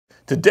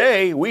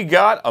Today we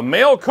got a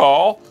mail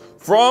call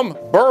from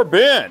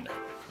BourBen.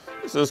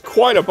 This is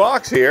quite a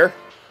box here.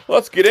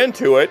 Let's get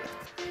into it.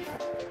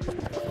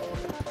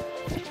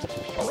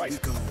 All right.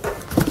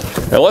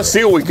 Now let's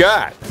see what we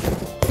got.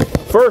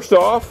 First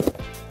off,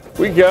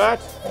 we got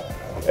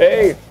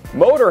a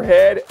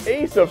Motorhead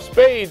Ace of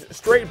Spades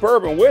straight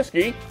bourbon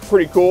whiskey.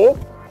 Pretty cool.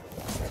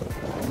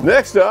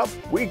 Next up,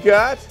 we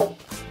got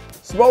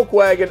Smoke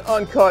Wagon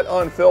Uncut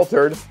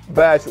Unfiltered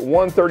batch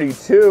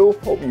 132.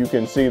 Hope you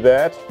can see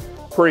that.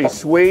 Pretty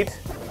sweet.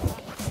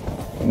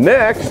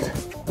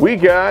 Next, we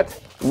got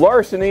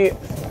Larceny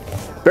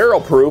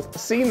Barrel Proof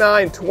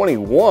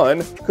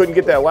C921. Couldn't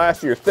get that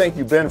last year. Thank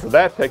you, Ben, for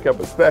that pickup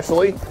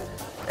especially.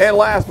 And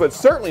last but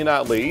certainly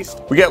not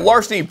least, we got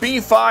Larceny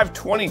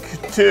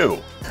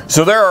B522.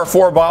 So there are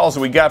 4 bottles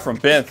that we got from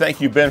Ben.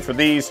 Thank you, Ben, for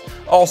these.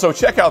 Also,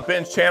 check out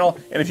Ben's channel.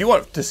 And if you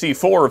want to see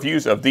full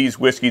reviews of these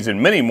whiskeys and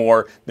many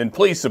more, then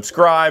please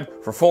subscribe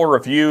for full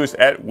reviews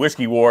at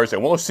Whiskey Wars.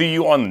 And we'll see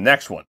you on the next one.